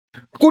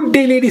Good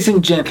day, ladies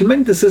and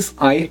gentlemen. This is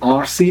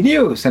IRC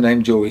News, and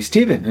I'm Joey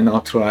Stephen, an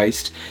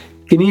authorized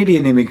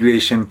Canadian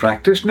immigration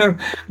practitioner,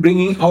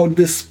 bringing out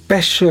this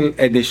special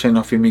edition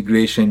of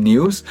immigration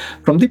news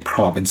from the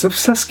province of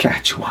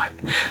Saskatchewan.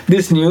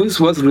 This news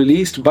was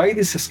released by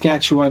the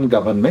Saskatchewan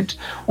government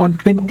on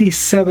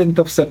 27th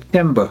of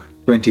September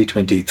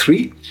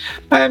 2023.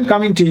 I am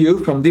coming to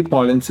you from the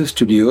Provincial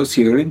studios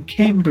here in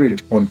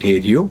Cambridge,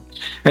 Ontario,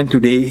 and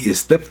today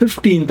is the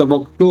 15th of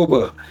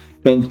October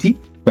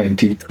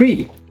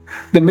 2023.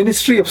 The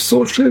Ministry of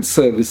Social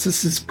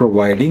Services is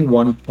providing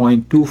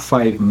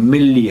 $1.25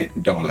 million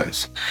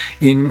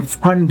in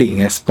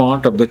funding as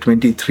part of the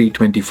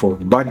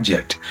 23-24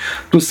 budget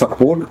to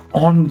support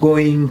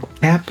ongoing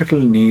capital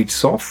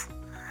needs of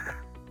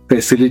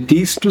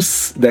facilities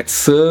that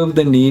serve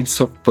the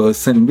needs of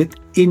persons with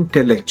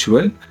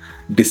intellectual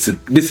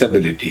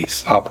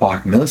disabilities. Our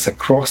partners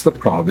across the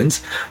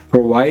province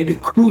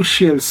provide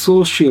crucial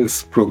social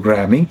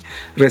programming,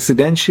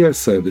 residential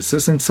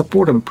services, and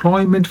support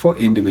employment for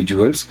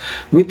individuals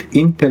with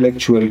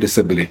intellectual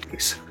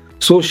disabilities.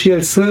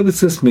 Social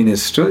Services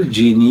Minister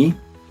Jeannie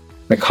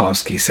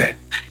Makowski said,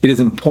 "It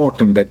is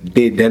important that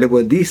they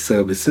deliver these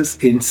services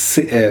in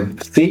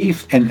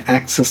safe and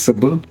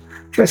accessible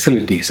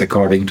facilities."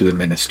 According to the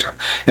minister,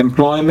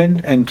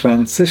 employment and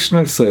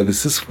transitional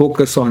services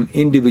focus on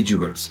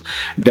individuals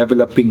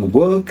developing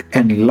work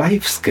and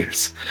life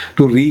skills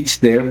to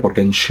reach their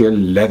potential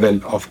level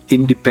of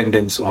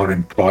independence or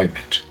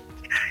employment.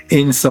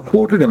 In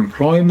supported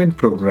employment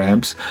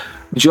programs,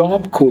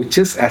 job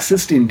coaches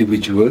assist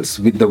individuals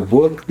with the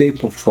work they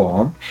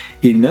perform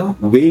in a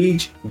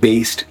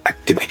wage-based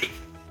activity.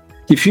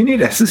 If you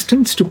need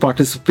assistance to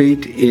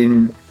participate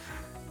in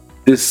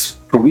this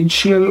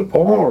provincial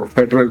or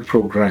federal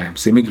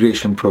programs,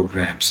 immigration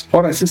programs,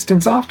 or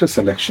assistance after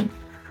selection,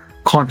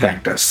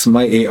 contact us,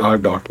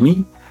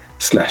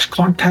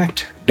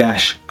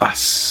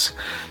 myar.me/contact-us.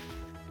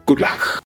 Good luck.